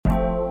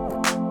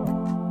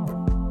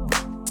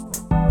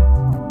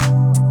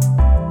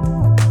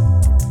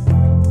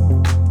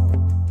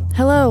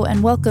Hello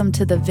and welcome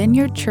to the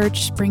Vineyard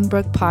Church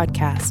Springbrook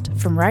podcast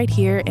from right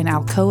here in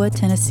Alcoa,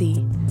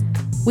 Tennessee.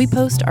 We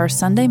post our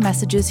Sunday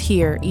messages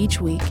here each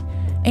week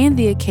and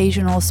the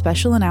occasional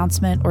special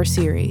announcement or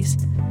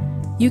series.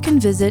 You can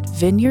visit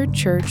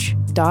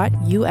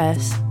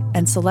vineyardchurch.us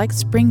and select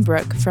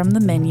Springbrook from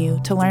the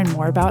menu to learn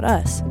more about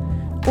us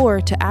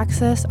or to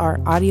access our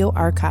audio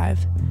archive.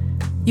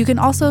 You can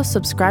also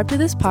subscribe to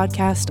this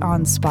podcast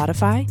on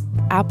Spotify,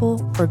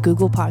 Apple, or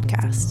Google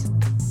Podcasts.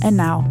 And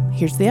now,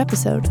 here's the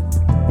episode.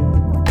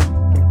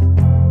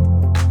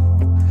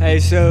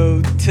 Hey,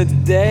 so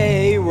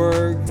today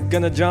we're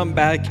going to jump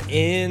back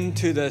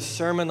into the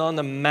Sermon on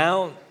the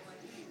Mount.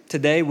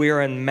 Today we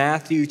are in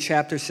Matthew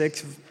chapter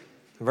 6,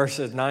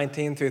 verses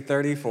 19 through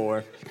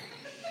 34.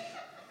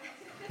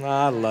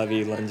 I love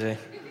you, Lindsay.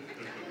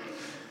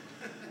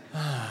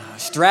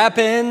 Strap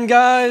in,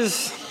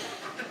 guys.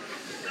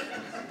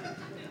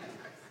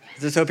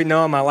 Just hope you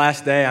know on my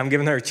last day, I'm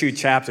giving her 2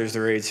 chapters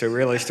to read, so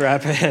really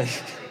strap in.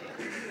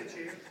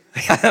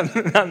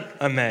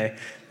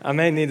 I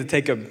may need to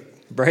take a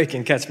break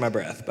and catch my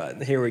breath,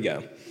 but here we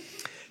go.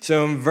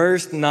 So in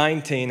verse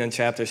 19 in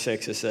chapter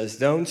 6, it says,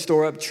 "Don't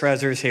store up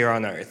treasures here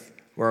on earth,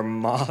 where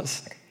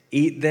moths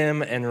eat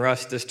them and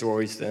rust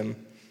destroys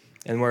them,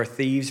 and where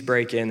thieves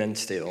break in and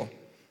steal.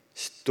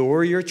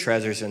 Store your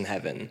treasures in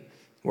heaven,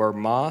 where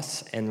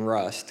moths and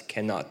rust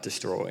cannot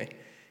destroy,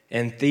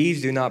 and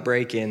thieves do not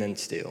break in and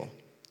steal.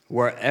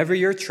 Wherever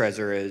your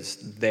treasure is,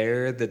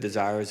 there the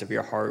desires of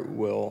your heart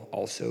will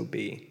also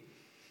be.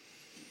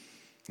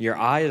 Your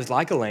eye is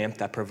like a lamp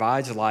that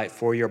provides light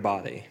for your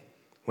body.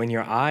 When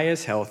your eye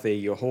is healthy,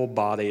 your whole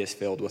body is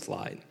filled with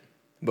light.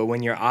 But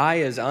when your eye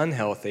is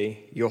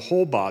unhealthy, your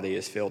whole body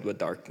is filled with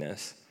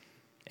darkness.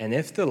 And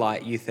if the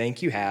light you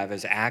think you have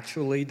is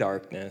actually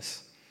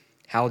darkness,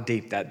 how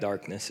deep that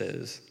darkness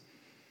is.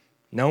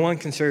 No one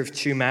can serve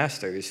 2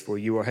 masters, for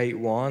you will hate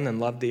one and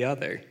love the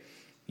other.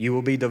 You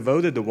will be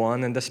devoted to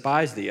one and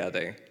despise the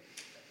other.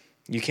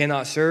 You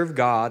cannot serve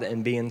God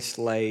and be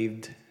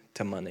enslaved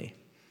to money.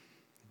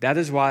 That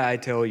is why I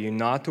tell you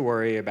not to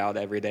worry about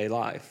everyday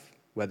life,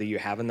 whether you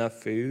have enough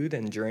food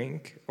and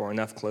drink or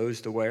enough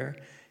clothes to wear.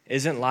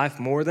 Isn't life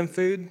more than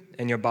food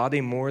and your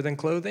body more than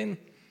clothing?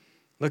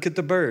 Look at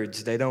the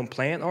birds. They don't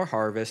plant or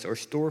harvest or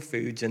store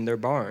foods in their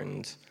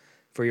barns,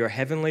 for your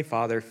heavenly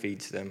Father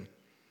feeds them.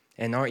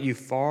 And aren't you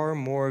far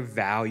more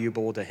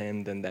valuable to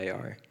him than they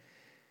are?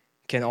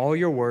 Can all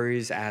your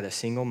worries add a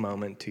single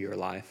moment to your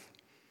life?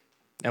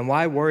 And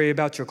why worry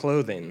about your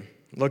clothing?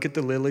 Look at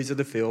the lilies of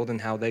the field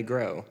and how they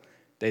grow.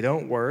 They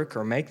don't work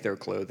or make their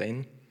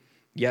clothing.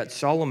 Yet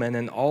Solomon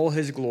in all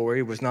his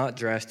glory was not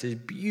dressed as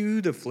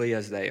beautifully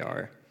as they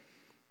are.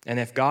 And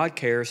if God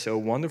cares so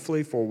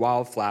wonderfully for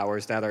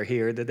wildflowers that are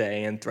here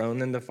today and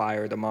thrown in the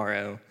fire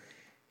tomorrow,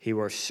 he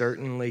will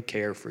certainly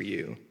care for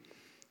you.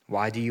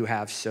 Why do you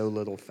have so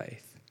little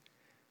faith?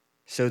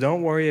 So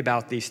don't worry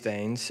about these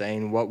things,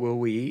 saying, what will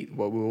we eat?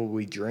 What will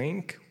we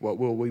drink? What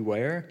will we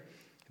wear?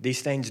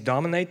 These things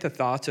dominate the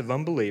thoughts of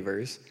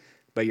unbelievers,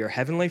 but your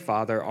heavenly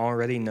Father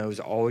already knows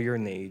all your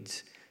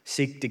needs.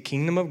 Seek the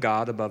kingdom of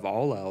God above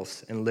all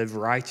else and live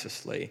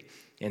righteously,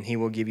 and he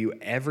will give you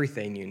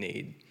everything you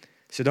need.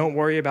 So don't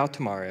worry about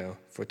tomorrow,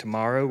 for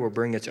tomorrow will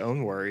bring its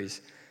own worries.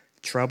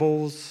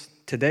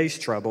 Today's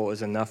trouble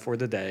is enough for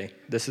the day.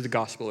 This is the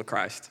gospel of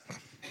Christ."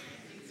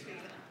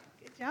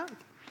 Good job.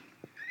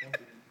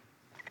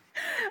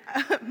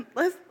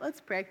 Let's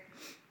pray.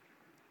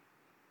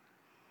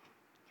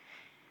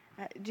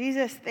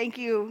 Jesus, thank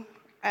you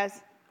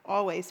as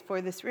always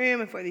for this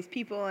room and for these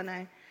people, and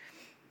I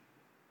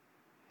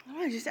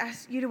want to just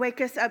ask you to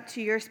wake us up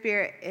to your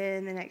spirit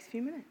in the next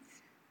few minutes.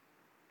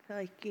 I feel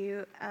like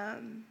you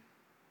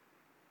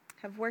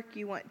have work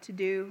you want to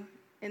do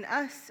in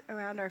us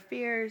around our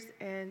fears,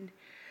 and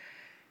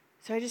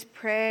so I just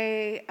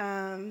pray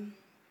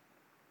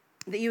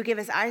that you would give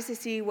us eyes to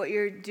see what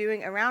you're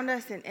doing around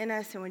us and in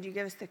us, and would you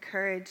give us the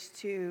courage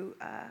to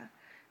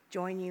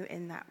join you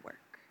in that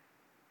work.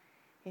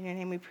 In your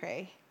name we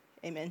pray.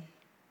 Amen.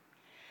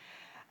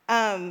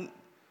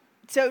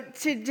 So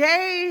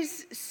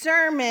today's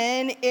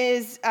sermon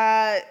is,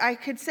 I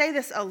could say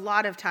this a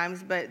lot of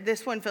times, but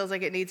this one feels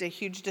like it needs a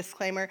huge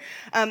disclaimer.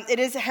 It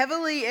is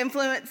heavily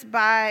influenced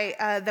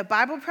by the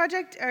Bible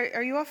Project.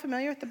 Are you all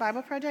familiar with the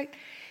Bible Project?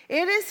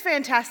 It is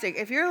fantastic.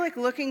 If you're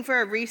looking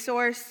for a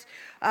resource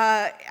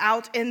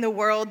out in the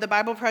world, the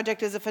Bible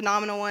Project is a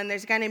phenomenal one.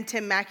 There's a guy named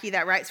Tim Mackie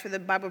that writes for the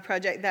Bible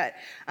Project that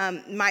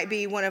might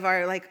be one of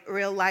our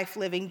real life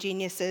living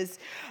geniuses.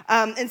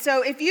 And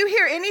so if you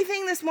hear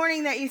anything this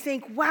morning that you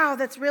think, wow,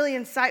 that's really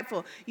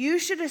insightful, you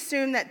should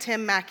assume that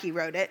Tim Mackie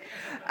wrote it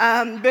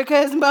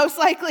because most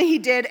likely he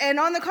did. And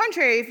on the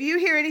contrary, if you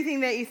hear anything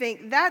that you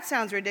think that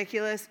sounds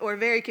ridiculous or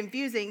very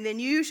confusing, then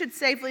you should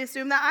safely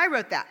assume that I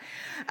wrote that.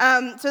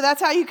 So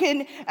that's how you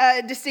can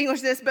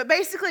distinguish this. But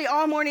basically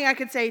all morning I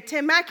could say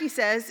Tim Mackie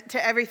says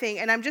to everything,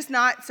 and I'm just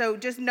not, so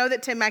just know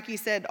that Tim Mackie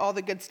said all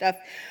the good stuff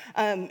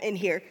in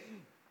here.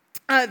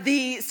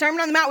 The Sermon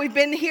on the Mount, we've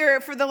been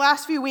here for the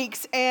last few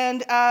weeks,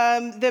 and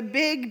the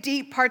big,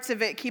 deep parts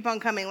of it keep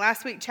on coming.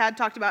 Last week, Chad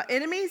talked about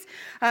enemies.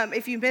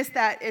 If you missed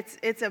that,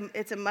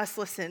 it's a must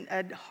listen,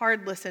 a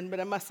hard listen,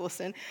 but a must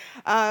listen.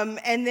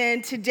 And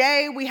then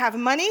today, we have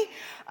money.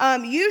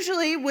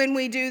 Usually, when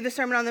we do the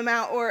Sermon on the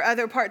Mount or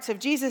other parts of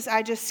Jesus,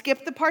 I just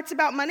skip the parts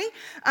about money.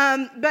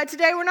 But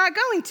today, we're not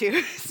going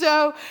to.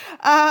 So,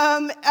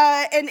 and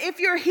if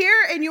you're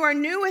here and you are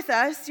new with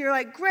us, you're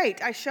like,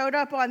 great, I showed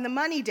up on the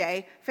money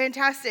day.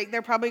 Fantastic.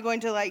 They're probably going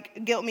to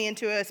guilt me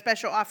into a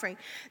special offering.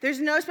 There's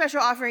no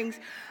special offerings.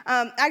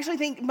 I actually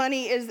think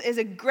money is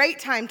a great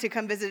time to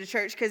come visit a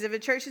church, because if a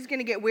church is going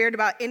to get weird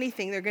about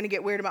anything, they're going to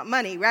get weird about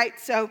money, right?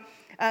 So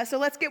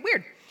let's get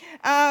weird.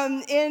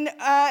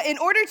 In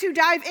order to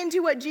dive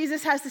into what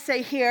Jesus has to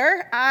say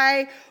here,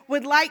 I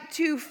would like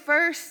to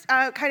first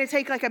kind of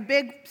take a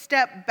big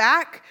step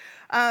back.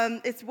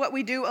 It's what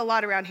we do a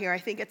lot around here. I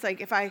think it's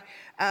if I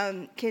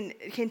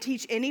can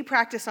teach any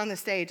practice on the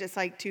stage, it's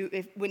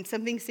when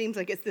something seems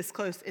like it's this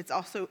close,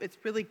 it's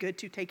really good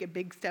to take a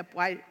big step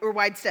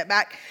wide step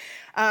back.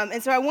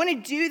 And so I want to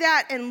do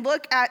that and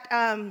look at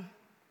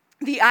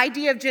the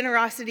idea of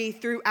generosity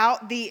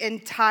throughout the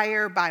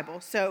entire Bible.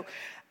 So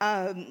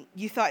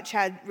you thought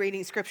Chad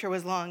reading scripture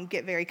was long.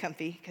 Get very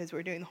comfy, because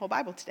we're doing the whole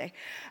Bible today.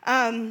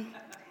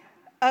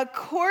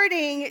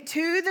 According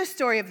to the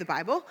story of the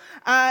Bible,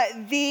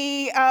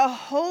 the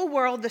whole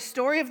world, the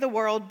story of the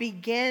world,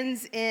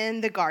 begins in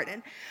the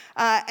garden.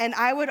 And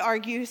I would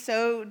argue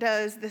so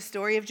does the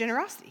story of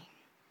generosity.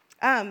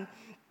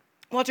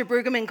 Walter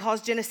Brueggemann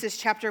calls Genesis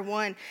chapter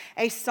 1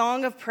 a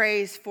song of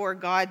praise for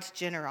God's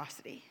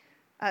generosity.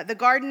 The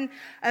Garden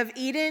of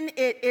Eden,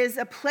 it is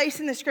a place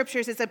in the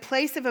scriptures, it's a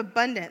place of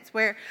abundance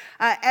where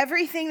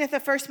everything that the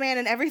first man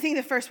and everything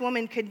the first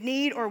woman could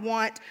need or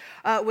want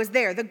was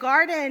there. The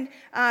garden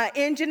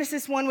in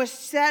Genesis 1 was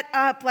set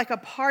up like a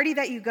party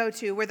that you go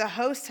to, where the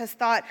host has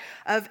thought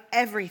of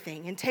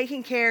everything and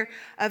taking care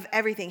of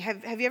everything.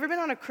 Have you ever been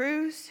on a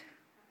cruise?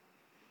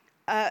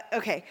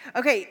 Okay.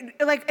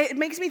 It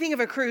makes me think of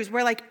a cruise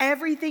where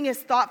everything is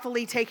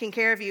thoughtfully taken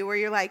care of you, where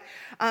you're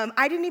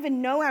I didn't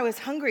even know I was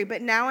hungry,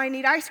 but now I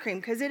need ice cream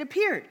because it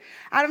appeared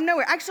out of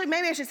nowhere. Actually,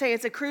 maybe I should say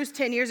it's a cruise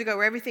 10 years ago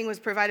where everything was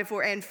provided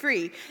for and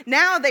free.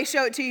 Now they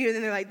show it to you and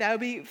then they're that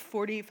would be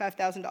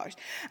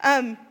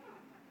 $45,000.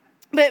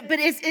 But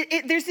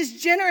there's this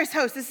generous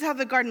host. This is how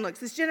the garden looks.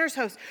 This generous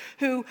host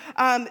who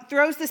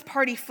throws this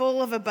party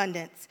full of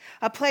abundance,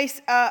 a place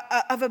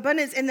of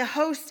abundance. And the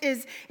host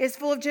is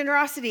full of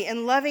generosity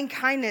and loving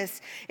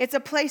kindness. It's a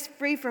place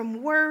free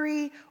from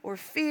worry or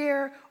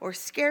fear or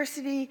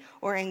scarcity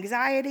or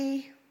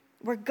anxiety,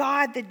 where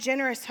God, the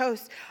generous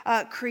host,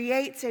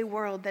 creates a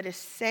world that is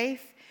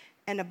safe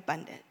and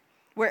abundant,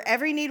 where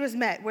every need was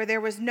met, where there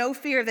was no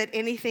fear that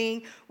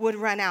anything would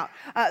run out.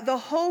 The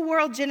whole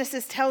world,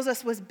 Genesis tells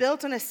us, was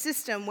built on a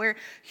system where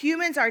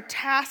humans are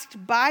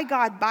tasked by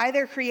God, by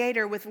their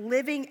creator, with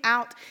living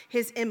out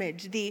his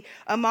image, the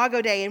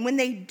Imago Dei. And when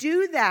they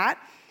do that,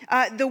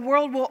 the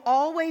world will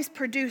always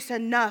produce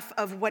enough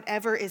of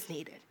whatever is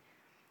needed.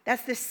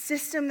 That's the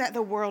system that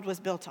the world was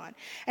built on.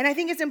 And I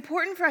think it's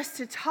important for us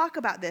to talk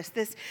about this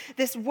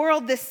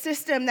world, this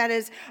system that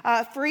is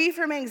free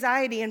from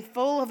anxiety and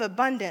full of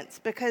abundance.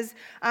 Because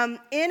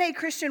in a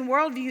Christian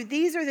worldview,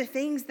 these are the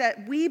things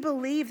that we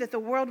believe that the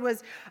world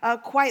was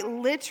quite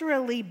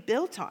literally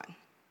built on.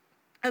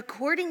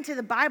 According to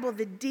the Bible,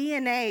 the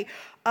DNA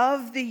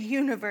of the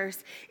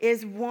universe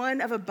is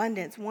one of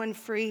abundance, one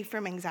free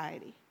from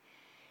anxiety.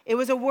 It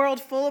was a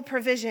world full of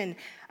provision,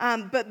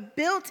 but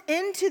built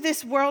into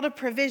this world of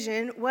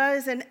provision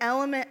was an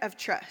element of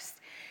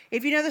trust.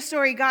 If you know the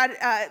story, God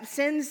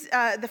sends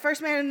the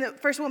first man and the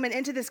first woman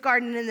into this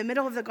garden, and in the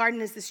middle of the garden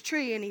is this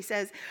tree, and he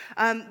says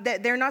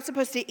that they're not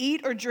supposed to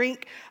eat or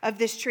drink of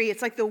this tree.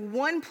 It's like the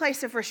one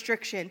place of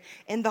restriction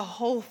in the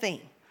whole thing.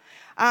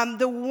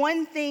 The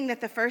one thing that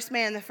the first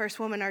man and the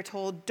first woman are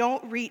told,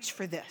 don't reach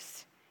for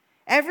this.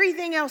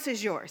 Everything else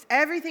is yours.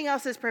 Everything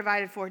else is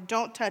provided for.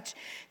 Don't touch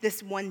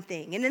this one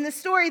thing. And in the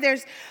story,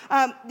 there's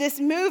this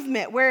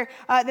movement where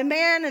the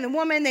man and the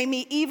woman, they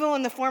meet evil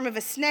in the form of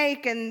a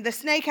snake. And the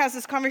snake has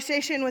this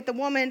conversation with the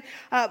woman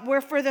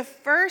where for the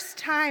first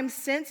time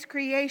since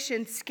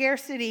creation,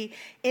 scarcity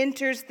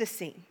enters the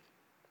scene.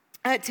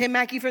 Tim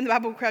Mackey from the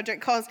Bible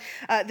Project calls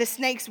the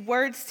snake's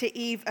words to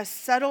Eve a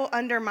subtle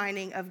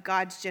undermining of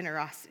God's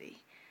generosity.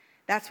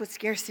 That's what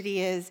scarcity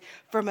is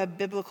from a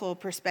biblical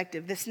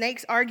perspective. The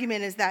snake's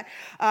argument is that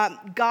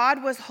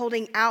God was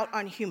holding out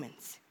on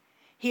humans.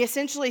 He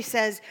essentially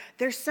says,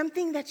 there's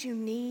something that you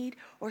need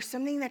or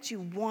something that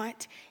you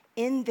want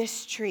in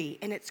this tree,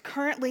 and it's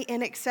currently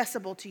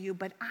inaccessible to you,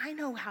 but I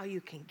know how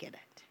you can get it.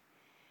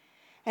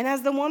 And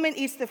as the woman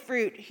eats the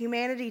fruit,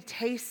 humanity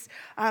tastes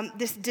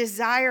this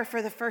desire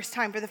for the first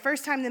time. For the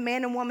first time, the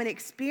man and woman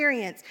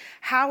experience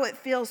how it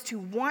feels to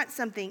want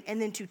something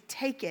and then to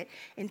take it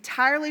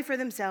entirely for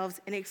themselves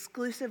and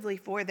exclusively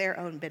for their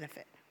own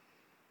benefit.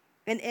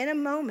 And in a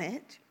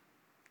moment,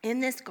 in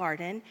this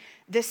garden,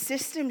 the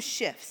system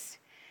shifts.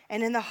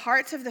 And in the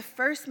hearts of the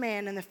first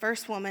man and the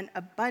first woman,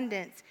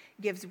 abundance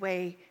gives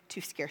way to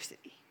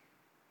scarcity.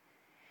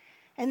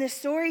 And the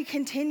story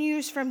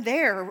continues from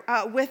there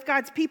with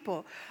God's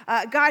people.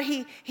 God,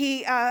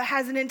 he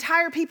has an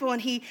entire people,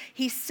 and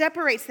he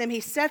separates them.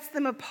 He sets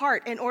them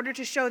apart in order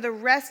to show the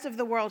rest of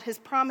the world his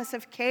promise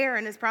of care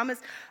and his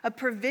promise of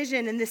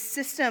provision and this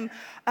system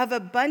of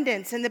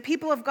abundance. And the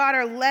people of God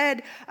are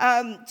led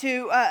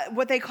to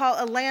what they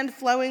call a land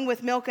flowing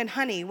with milk and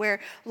honey, where,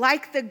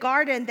 like the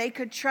garden, they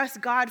could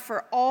trust God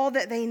for all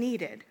that they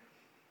needed.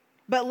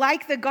 But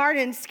like the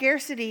garden,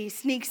 scarcity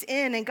sneaks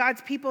in, and God's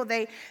people,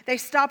 they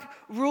stop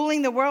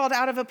ruling the world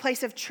out of a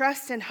place of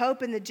trust and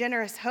hope in the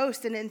generous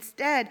host, and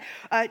instead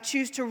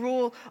choose to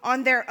rule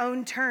on their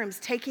own terms,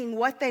 taking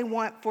what they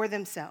want for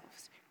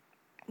themselves.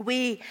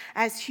 We,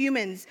 as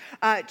humans,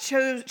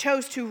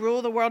 chose to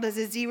rule the world as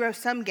a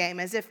zero-sum game,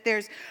 as if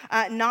there's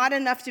not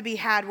enough to be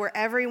had, where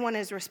everyone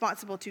is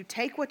responsible to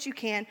take what you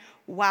can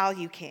while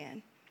you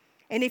can.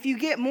 And if you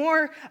get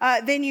more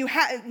than you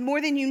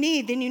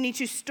need, then you need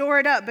to store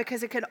it up,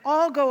 because it could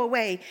all go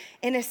away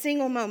in a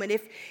single moment.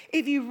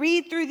 If you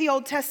read through the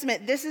Old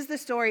Testament, this is the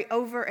story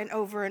over and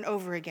over and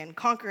over again: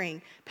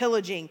 conquering,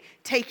 pillaging,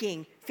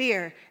 taking,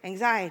 fear,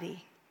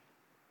 anxiety.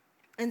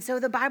 And so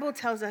the Bible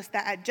tells us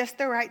that at just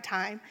the right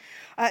time,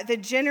 the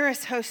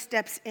generous host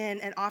steps in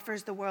and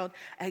offers the world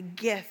a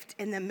gift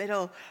in the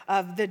middle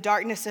of the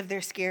darkness of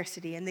their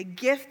scarcity. And the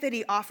gift that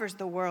he offers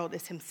the world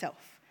is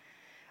himself.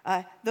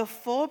 The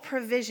full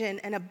provision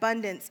and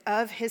abundance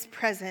of his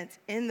presence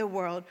in the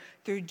world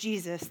through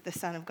Jesus, the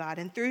Son of God.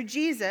 And through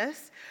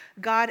Jesus,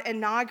 God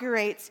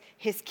inaugurates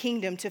his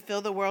kingdom to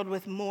fill the world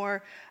with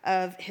more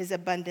of his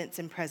abundance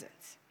and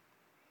presence.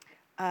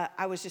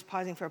 I was just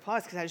pausing for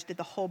applause because I just did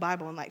the whole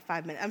Bible in like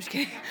 5 minutes. I'm just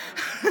kidding.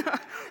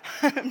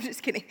 I'm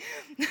just kidding.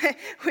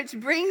 Which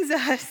brings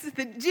us,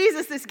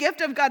 Jesus, this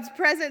gift of God's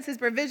presence, his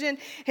provision,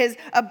 his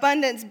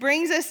abundance,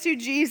 brings us to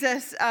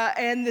Jesus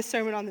and the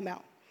Sermon on the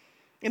Mount.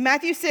 In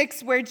Matthew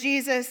 6, where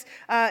Jesus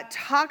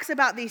talks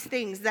about these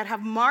things that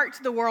have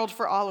marked the world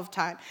for all of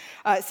time,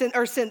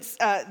 since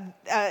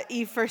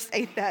Eve first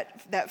ate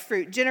that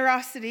fruit.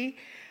 Generosity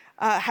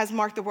has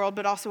marked the world,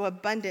 but also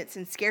abundance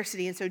and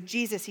scarcity. And so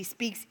Jesus, he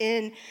speaks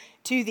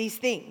into these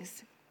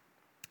things.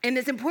 And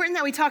it's important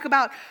that we talk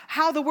about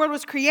how the world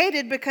was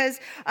created, because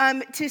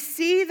to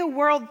see the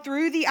world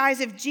through the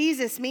eyes of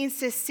Jesus means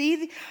to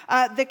see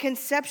the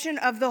conception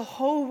of the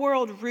whole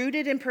world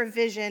rooted in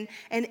provision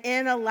and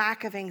in a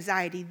lack of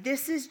anxiety.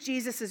 This is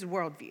Jesus'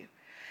 worldview.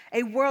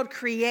 A world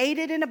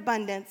created in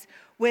abundance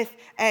with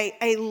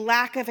a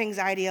lack of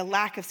anxiety, a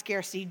lack of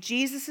scarcity.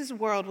 Jesus'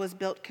 world was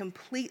built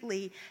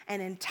completely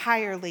and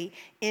entirely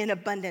in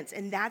abundance,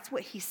 and that's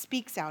what he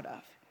speaks out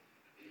of.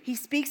 He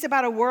speaks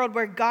about a world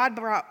where God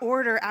brought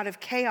order out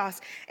of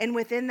chaos, and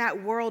within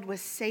that world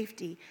was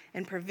safety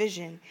and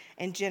provision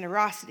and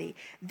generosity.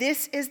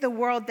 This is the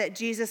world that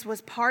Jesus was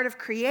part of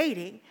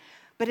creating,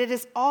 but it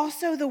is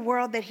also the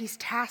world that he's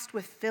tasked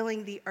with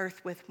filling the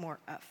earth with more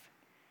of.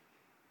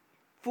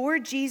 For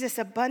Jesus,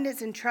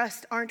 abundance and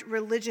trust aren't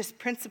religious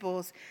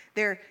principles,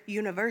 they're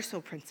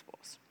universal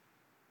principles.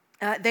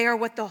 They are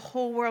what the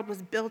whole world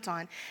was built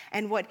on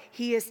and what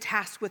he is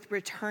tasked with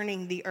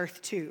returning the earth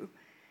to.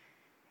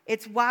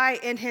 It's why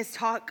in his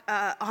talk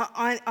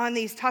on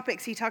these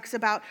topics, he talks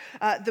about,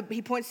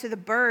 he points to the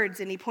birds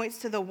and he points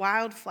to the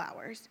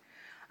wildflowers.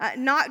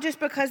 Not just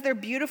because they're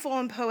beautiful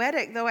and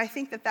poetic, though I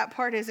think that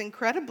part is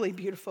incredibly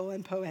beautiful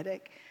and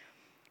poetic.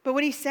 But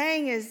what he's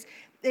saying is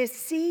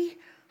see,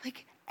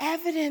 like,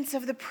 evidence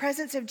of the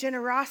presence of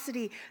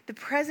generosity, the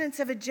presence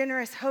of a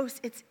generous host.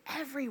 It's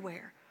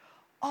everywhere,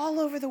 all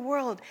over the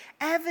world.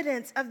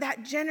 Evidence of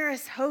that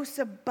generous host's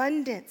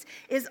abundance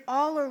is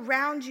all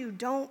around you.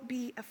 Don't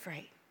be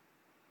afraid.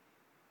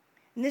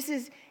 And this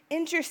is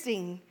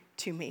interesting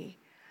to me.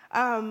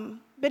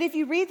 But if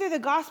you read through the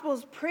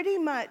Gospels, pretty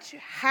much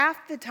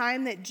half the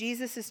time that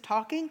Jesus is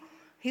talking,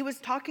 he was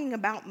talking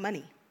about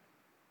money.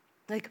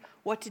 Like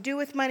what to do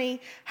with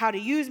money, how to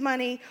use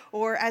money,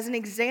 or as an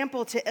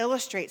example to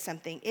illustrate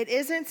something. It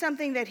isn't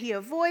something that he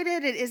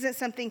avoided. It isn't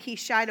something he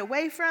shied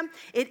away from.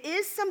 It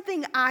is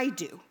something I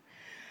do.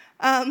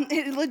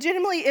 It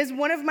legitimately is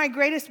one of my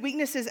greatest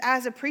weaknesses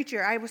as a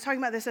preacher. I was talking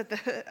about this at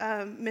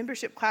the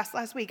membership class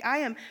last week. I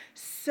am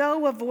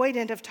so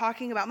avoidant of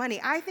talking about money.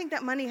 I think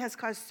that money has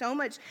caused so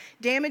much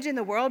damage in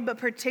the world, but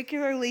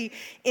particularly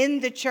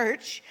in the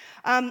church.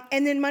 And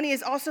then money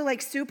is also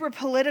like super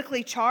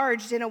politically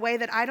charged in a way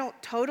that I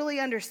don't totally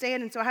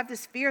understand. And so I have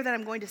this fear that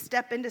I'm going to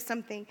step into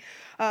something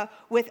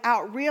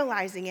without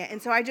realizing it.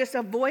 And so I just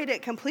avoid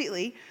it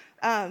completely.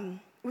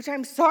 Which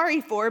I'm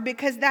sorry for,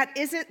 because that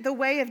isn't the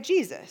way of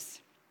Jesus.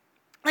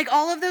 Like,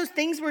 all of those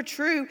things were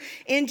true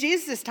in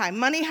Jesus' time.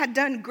 Money had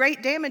done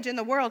great damage in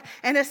the world,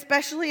 and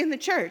especially in the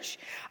church.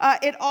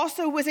 It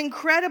also was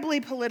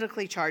incredibly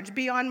politically charged,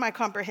 beyond my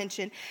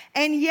comprehension.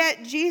 And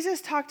yet,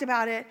 Jesus talked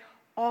about it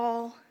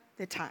all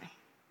the time.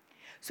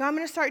 So I'm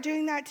going to start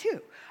doing that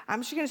too.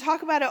 I'm just going to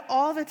talk about it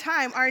all the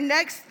time. Our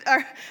next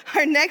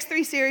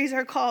 3 series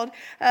are called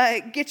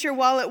Get Your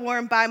Wallet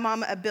Warm, Buy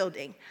Mama a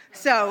Building.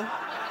 So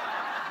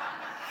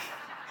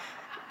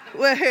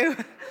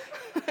Woohoo.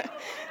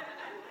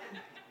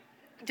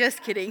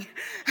 Just kidding.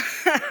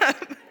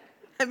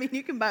 I mean,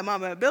 you can buy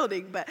Mama a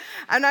building, but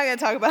I'm not going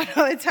to talk about it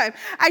all the time.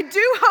 I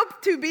do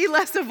hope to be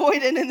less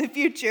avoidant in the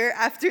future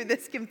after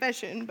this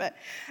confession. But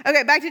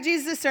okay, back to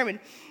Jesus' sermon.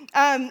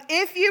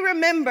 If you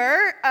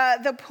remember,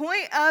 the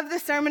point of the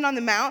Sermon on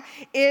the Mount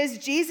is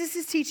Jesus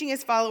is teaching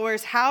his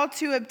followers how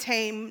to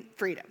obtain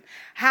freedom,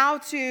 how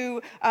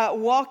to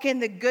walk in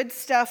the good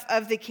stuff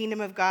of the kingdom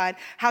of God,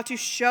 how to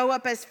show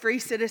up as free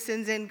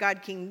citizens in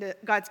God's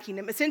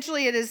kingdom.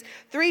 Essentially, it is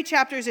 3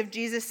 chapters of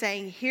Jesus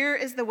saying, here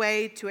is the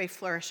way to a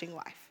flourishing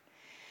life.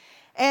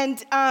 And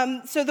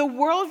so with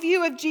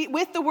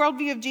the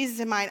worldview of Jesus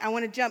in mind, I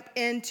want to jump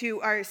into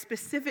our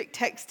specific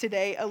text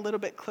today a little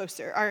bit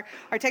closer.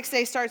 Our text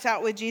today starts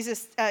out with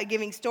Jesus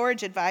giving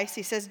storage advice.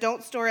 He says,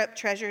 don't store up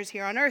treasures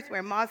here on earth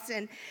where moths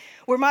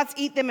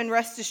eat them and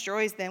rust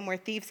destroys them, where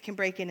thieves can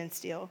break in and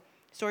steal.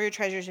 Store your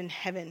treasures in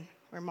heaven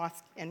where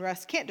moths and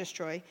rust can't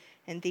destroy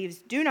and thieves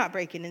do not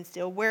break in and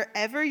steal.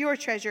 Wherever your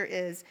treasure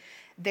is,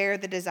 there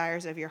the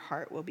desires of your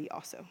heart will be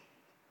also.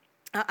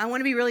 I want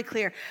to be really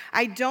clear.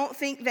 I don't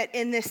think that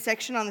in this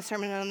section on the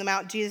Sermon on the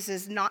Mount,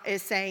 Jesus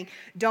is saying,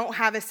 don't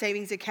have a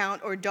savings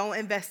account or don't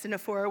invest in a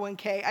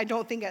 401k. I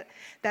don't think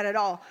that at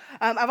all.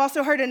 I've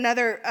also heard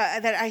another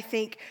that I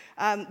think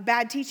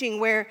bad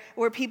teaching where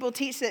people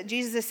teach that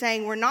Jesus is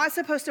saying, we're not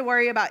supposed to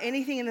worry about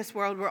anything in this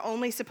world. We're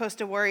only supposed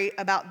to worry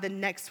about the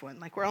next one.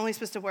 Like we're only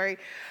supposed to worry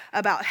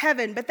about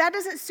heaven. But that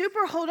doesn't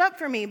super hold up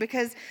for me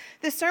because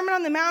the Sermon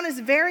on the Mount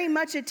is very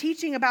much a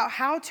teaching about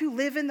how to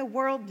live in the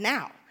world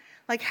now.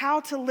 Like how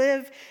to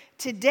live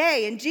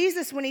today. And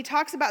Jesus, when he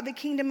talks about the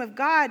kingdom of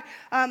God,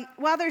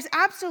 while there's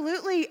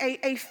absolutely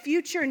a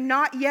future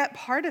not yet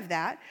part of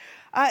that,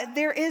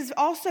 there is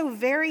also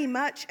very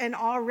much an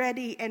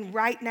already and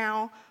right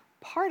now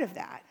part of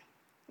that.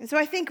 And so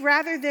I think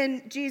rather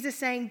than Jesus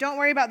saying, don't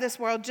worry about this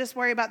world, just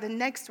worry about the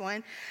next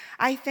one,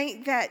 I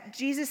think that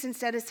Jesus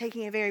instead is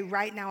taking a very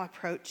right now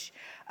approach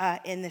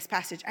in this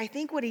passage. I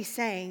think what he's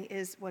saying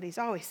is what he's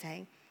always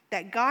saying,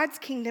 that God's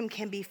kingdom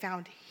can be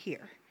found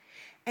here.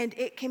 And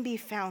it can be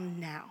found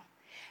now.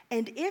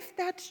 And if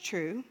that's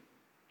true,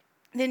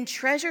 then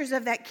treasures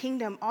of that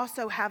kingdom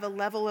also have a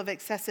level of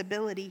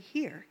accessibility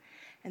here.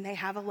 And they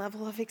have a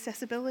level of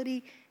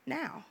accessibility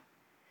now.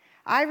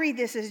 I read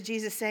this as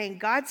Jesus saying,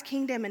 God's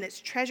kingdom and its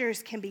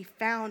treasures can be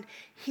found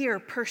here.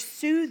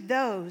 Pursue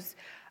those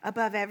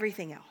above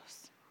everything else.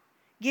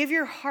 Give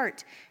your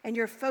heart and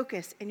your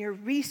focus and your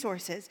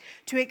resources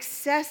to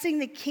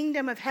accessing the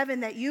kingdom of heaven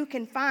that you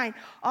can find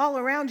all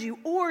around you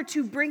or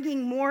to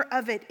bringing more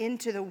of it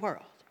into the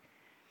world.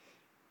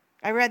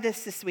 I read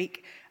this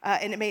week,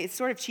 and it's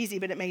sort of cheesy,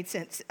 but it made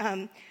sense.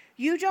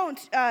 You don't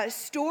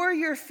store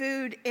your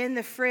food in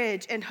the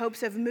fridge in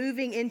hopes of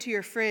moving into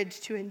your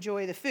fridge to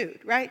enjoy the food,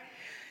 right?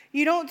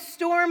 You don't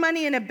store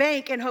money in a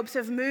bank in hopes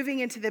of moving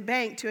into the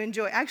bank to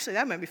enjoy. Actually,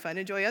 that might be fun,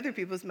 enjoy other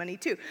people's money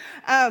too.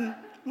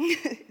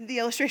 The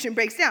illustration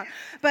breaks down.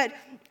 But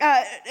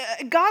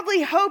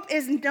godly hope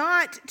is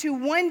not to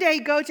one day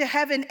go to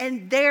heaven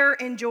and there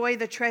enjoy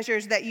the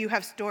treasures that you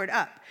have stored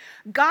up.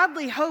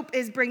 Godly hope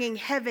is bringing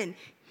heaven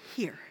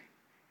here.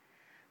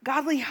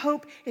 Godly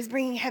hope is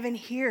bringing heaven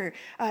here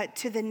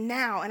to the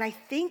now. And I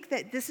think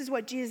that this is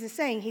what Jesus is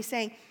saying. He's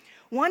saying,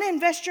 want to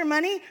invest your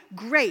money?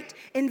 Great.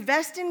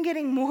 Invest in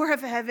getting more of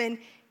heaven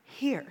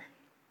here.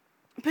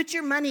 Put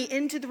your money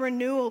into the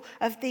renewal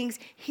of things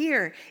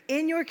here,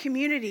 in your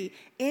community,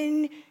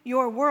 in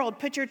your world.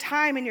 Put your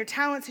time and your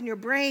talents and your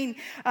brain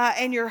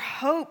and your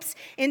hopes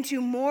into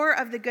more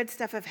of the good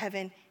stuff of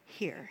heaven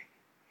here.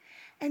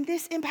 And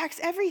this impacts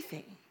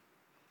everything.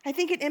 I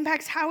think it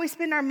impacts how we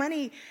spend our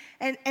money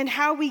and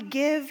how we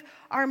give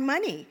our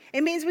money.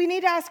 It means we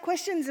need to ask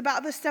questions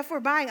about the stuff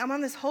we're buying. I'm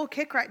on this whole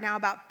kick right now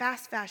about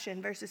fast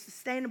fashion versus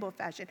sustainable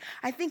fashion.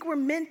 I think we're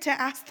meant to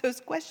ask those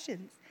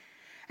questions.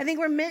 I think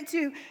we're meant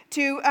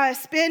to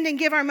spend and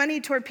give our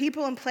money toward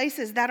people and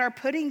places that are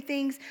putting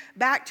things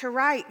back to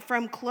right,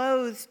 from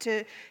clothes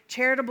to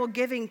charitable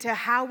giving to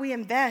how we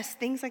invest,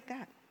 things like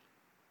that.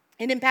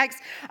 It impacts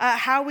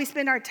how we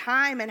spend our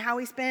time and how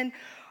we spend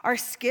our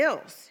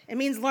skills. It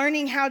means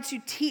learning how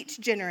to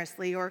teach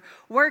generously or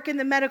work in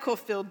the medical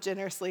field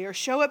generously or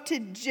show up to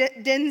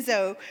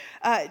Denso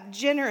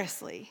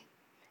generously,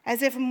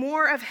 as if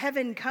more of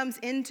heaven comes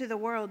into the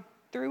world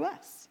through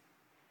us.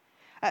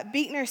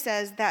 Buechner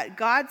says that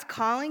God's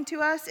calling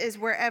to us is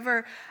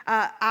wherever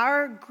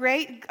our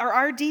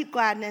deep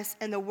gladness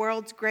and the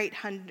world's great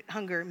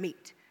hunger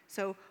meet.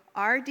 So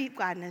our deep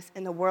gladness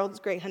and the world's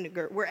great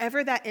hunger,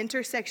 wherever that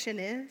intersection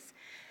is,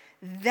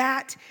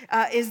 that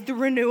is the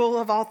renewal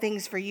of all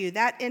things for you.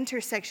 That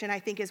intersection, I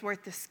think, is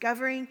worth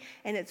discovering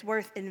and it's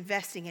worth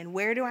investing in.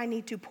 Where do I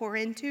need to pour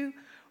into?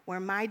 Where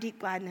my deep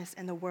gladness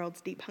and the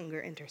world's deep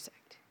hunger intersect.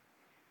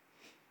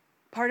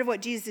 Part of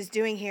what Jesus is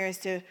doing here is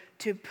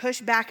to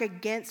push back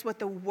against what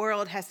the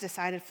world has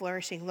decided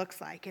flourishing looks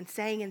like, and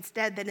saying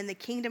instead that in the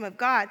kingdom of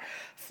God,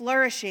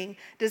 flourishing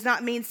does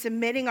not mean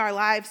submitting our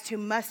lives to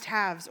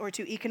must-haves or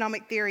to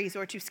economic theories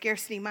or to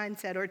scarcity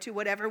mindset or to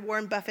whatever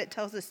Warren Buffett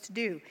tells us to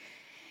do.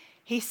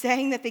 He's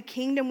saying that the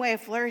kingdom way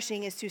of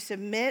flourishing is to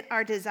submit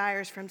our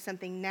desires from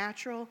something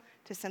natural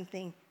to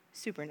something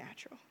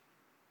supernatural,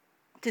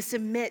 to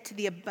submit to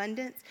the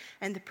abundance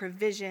and the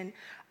provision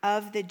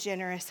of the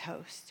generous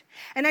host.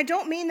 And I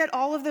don't mean that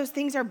all of those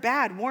things are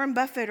bad. Warren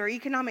Buffett or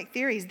economic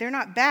theories, they're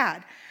not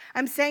bad.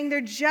 I'm saying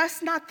they're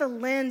just not the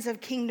lens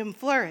of kingdom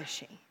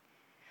flourishing.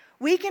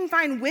 We can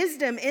find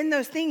wisdom in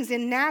those things,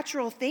 in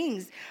natural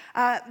things,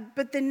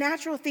 but the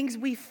natural things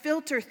we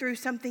filter through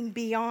something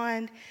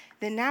beyond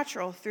the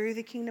natural, through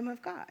the kingdom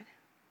of God.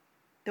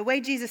 The way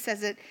Jesus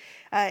says it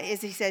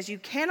is he says, you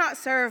cannot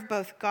serve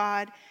both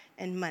God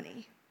and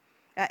money.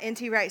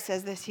 N.T. Wright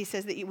says this. He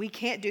says that we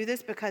can't do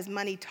this because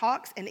money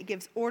talks and it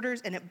gives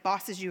orders and it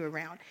bosses you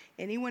around.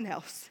 Anyone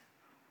else?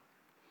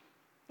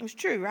 It was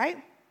true, right?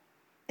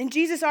 And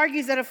Jesus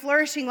argues that a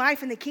flourishing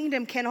life in the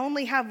kingdom can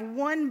only have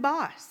one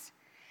boss,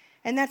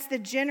 and that's the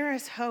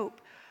generous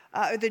hope,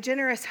 or the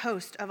generous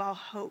host of all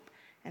hope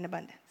and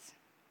abundance.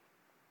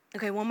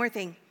 Okay, one more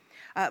thing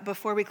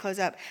before we close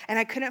up. And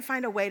I couldn't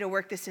find a way to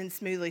work this in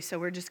smoothly, so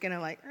we're just going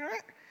to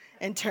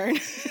and turn.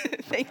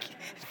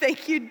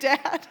 Thank you,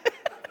 Dad.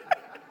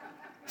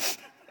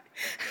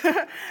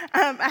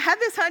 I had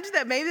this hunch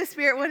that maybe the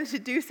Spirit wanted to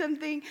do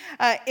something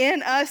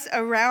in us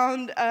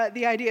around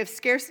the idea of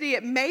scarcity.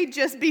 It may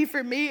just be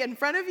for me in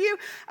front of you,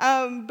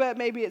 but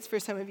maybe it's for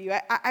some of you.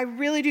 I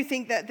really do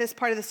think that this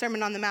part of the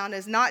Sermon on the Mount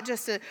is not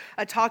just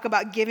a talk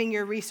about giving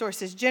your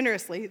resources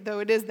generously, though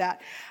it is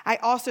that. I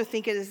also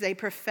think it is a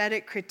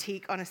prophetic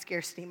critique on a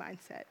scarcity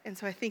mindset. And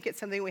so I think it's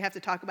something we have to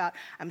talk about.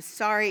 I'm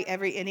sorry,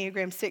 every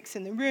Enneagram 6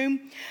 in the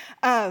room.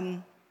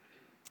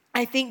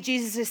 I think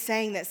Jesus is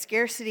saying that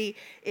scarcity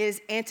is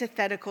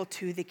antithetical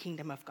to the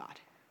kingdom of God.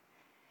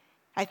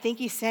 I think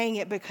he's saying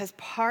it because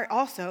part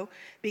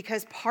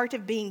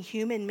of being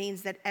human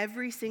means that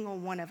every single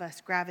one of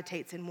us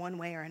gravitates in one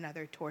way or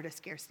another toward a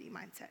scarcity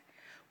mindset.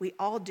 We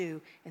all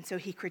do, and so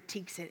he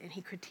critiques it, and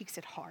he critiques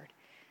it hard.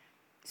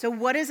 So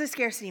what is a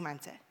scarcity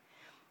mindset?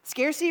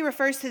 Scarcity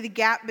refers to the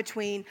gap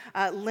between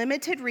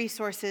limited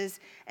resources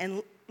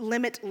and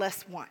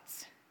limitless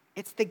wants.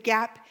 It's the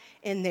gap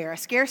in there. A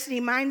scarcity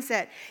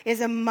mindset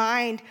is a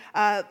mind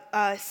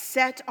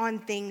set on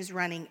things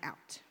running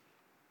out.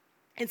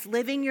 It's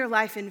living your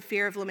life in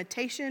fear of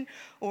limitation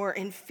or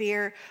in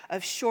fear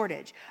of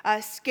shortage.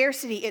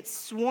 Scarcity, it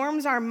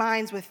swarms our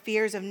minds with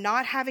fears of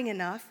not having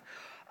enough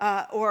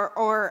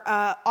or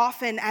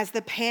often as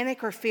the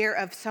panic or fear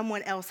of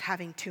someone else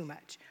having too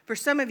much. For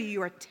some of you,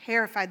 you are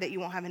terrified that you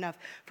won't have enough.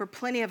 For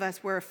plenty of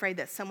us, we're afraid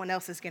that someone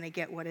else is going to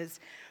get what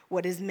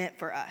is meant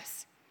for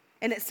us.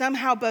 And it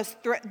somehow both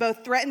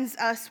threatens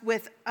us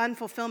with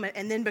unfulfillment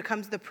and then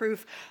becomes the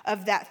proof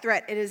of that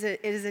threat. It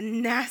is a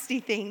nasty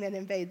thing that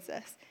invades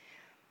us.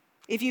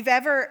 If you've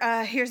ever,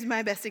 here's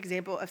my best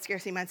example of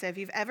scarcity mindset. If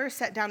you've ever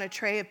set down a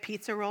tray of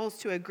pizza rolls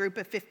to a group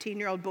of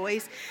 15-year-old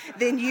boys,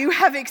 then you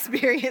have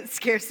experienced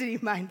scarcity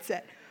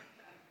mindset.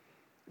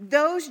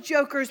 Those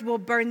jokers will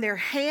burn their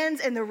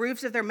hands and the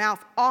roofs of their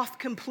mouth off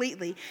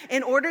completely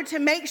in order to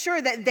make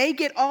sure that they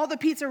get all the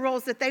pizza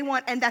rolls that they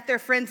want and that their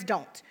friends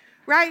don't,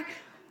 right?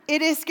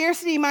 It is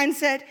scarcity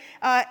mindset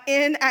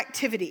in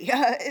activity.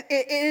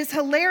 It is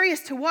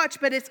hilarious to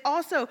watch, but it's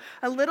also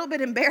a little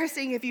bit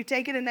embarrassing if you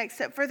take it a next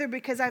step further,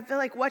 because I feel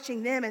like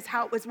watching them is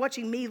how it was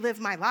watching me live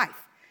my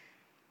life.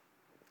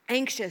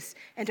 Anxious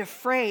and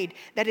afraid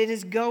that it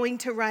is going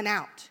to run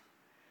out.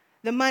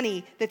 The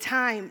money, the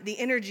time, the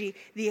energy,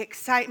 the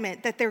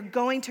excitement that they're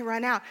going to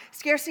run out.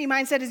 Scarcity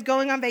mindset is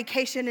going on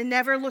vacation and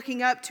never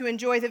looking up to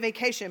enjoy the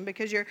vacation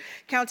because you're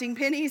counting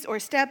pennies or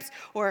steps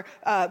or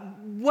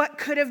what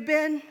could have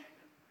been.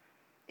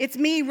 It's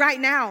me right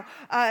now,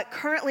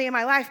 currently in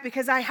my life,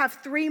 because I have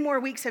 3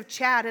 more weeks of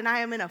Chad and I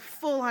am in a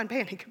full-on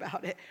panic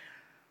about it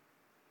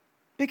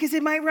because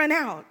it might run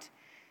out.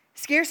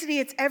 Scarcity,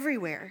 it's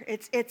everywhere.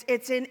 It's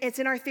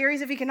in our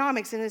theories of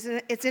economics,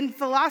 and it's in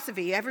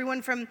philosophy.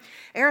 Everyone from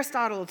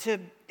Aristotle to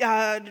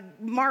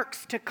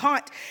Marx to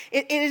Kant.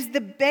 It is the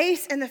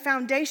base and the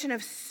foundation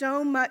of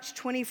so much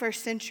 21st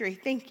century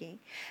thinking.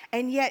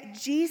 And yet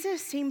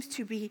Jesus seems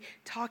to be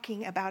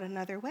talking about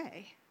another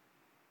way.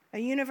 A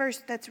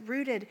universe that's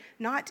rooted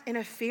not in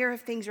a fear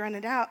of things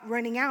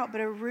running out,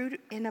 but a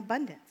root in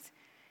abundance.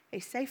 A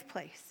safe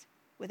place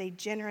with a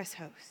generous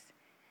host.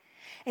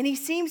 And he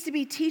seems to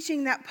be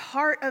teaching that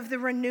part of the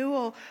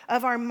renewal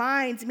of our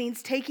minds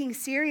means taking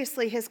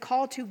seriously his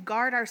call to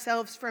guard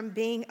ourselves from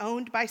being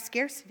owned by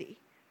scarcity.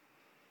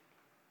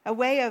 A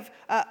way of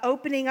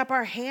opening up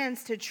our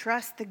hands to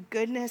trust the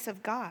goodness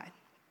of God.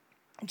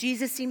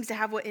 Jesus seems to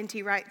have what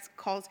N.T. Wright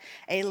calls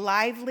a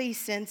lively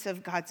sense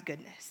of God's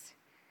goodness.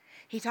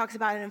 He talks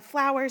about it in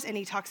flowers, and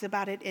he talks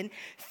about it in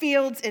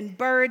fields and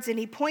birds, and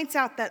he points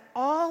out that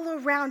all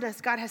around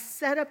us, God has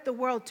set up the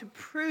world to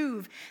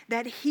prove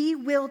that he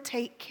will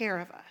take care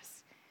of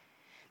us,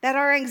 that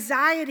our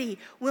anxiety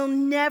will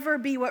never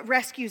be what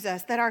rescues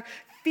us, that our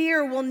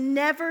fear will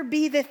never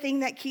be the thing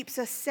that keeps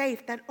us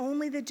safe, that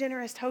only the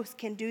generous host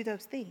can do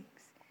those things.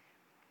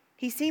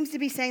 He seems to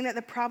be saying that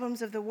the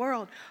problems of the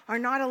world are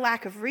not a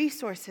lack of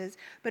resources,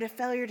 but a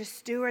failure to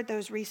steward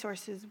those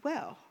resources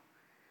well.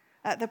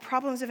 The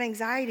problems of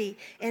anxiety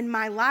in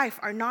my life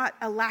are not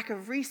a lack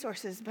of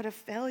resources, but a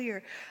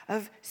failure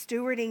of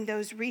stewarding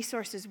those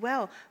resources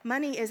well.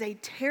 Money is a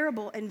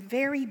terrible and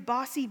very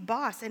bossy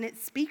boss, and it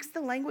speaks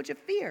the language of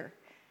fear.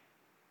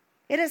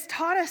 It has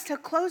taught us to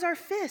close our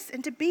fists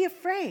and to be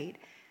afraid.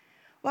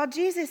 While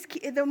Jesus,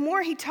 the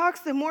more he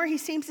talks, the more he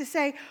seems to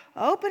say,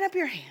 open up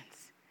your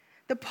hands.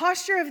 The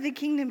posture of the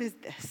kingdom is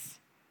this.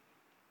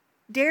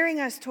 Daring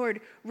us toward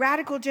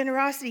radical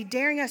generosity,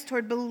 daring us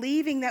toward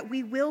believing that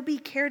we will be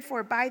cared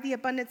for by the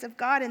abundance of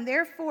God, and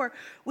therefore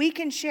we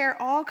can share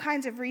all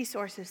kinds of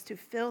resources to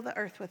fill the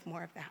earth with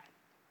more of that.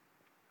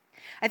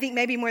 I think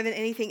maybe more than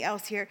anything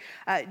else here,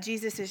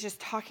 Jesus is just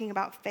talking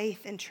about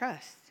faith and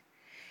trust.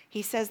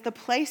 He says the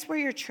place where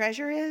your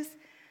treasure is,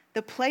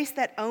 the place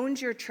that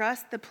owns your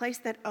trust, the place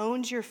that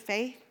owns your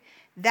faith,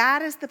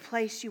 that is the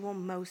place you will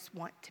most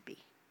want to be.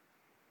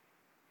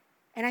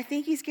 And I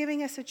think he's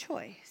giving us a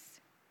choice.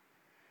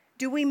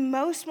 Do we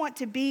most want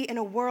to be in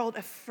a world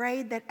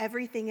afraid that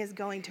everything is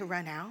going to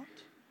run out?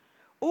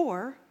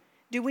 Or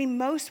do we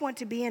most want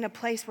to be in a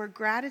place where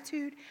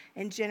gratitude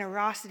and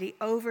generosity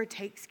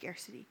overtake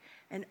scarcity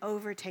and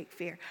overtake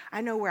fear?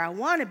 I know where I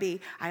want to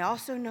be. I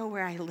also know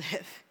where I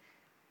live.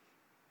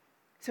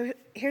 So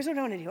here's what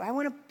I want to do. I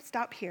want to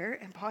stop here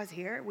and pause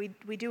here. We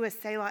do a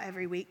Selah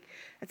every week.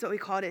 That's what we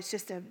call it. It's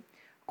just a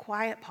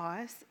quiet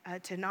pause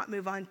to not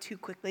move on too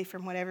quickly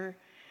from whatever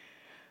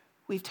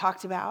we've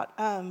talked about.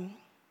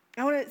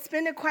 I want to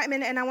spend a quiet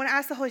minute, and I want to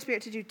ask the Holy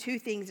Spirit to do two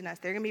things in us.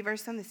 There are going to be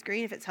verses on the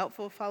screen. If it's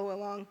helpful, follow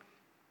along.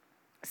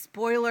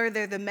 Spoiler,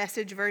 they're the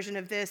Message version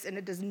of this, and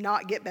it does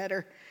not get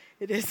better.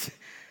 It is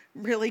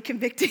really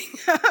convicting.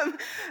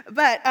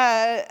 But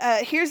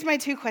here's my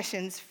two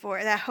questions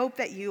that I hope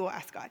that you will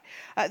ask God.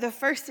 The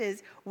first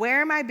is,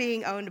 where am I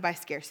being owned by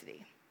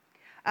scarcity?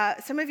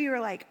 Some of you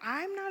are like,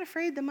 I'm not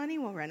afraid the money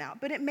will run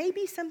out, but it may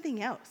be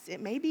something else.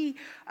 It may be,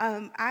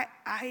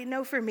 I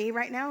know for me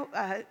right now,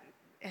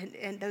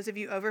 and those of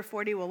you over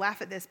 40 will laugh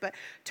at this, but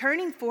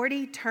turning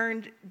 40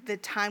 turned the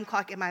time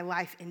clock in my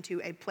life into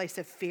a place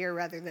of fear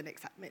rather than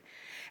excitement.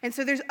 And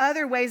so there's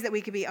other ways that we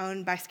could be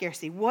owned by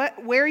scarcity. Where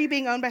are you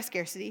being owned by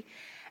scarcity?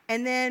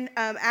 And then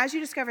as you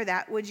discover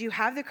that, would you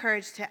have the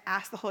courage to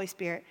ask the Holy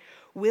Spirit,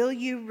 will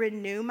you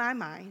renew my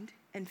mind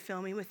and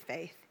fill me with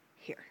faith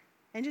here?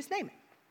 And just name it.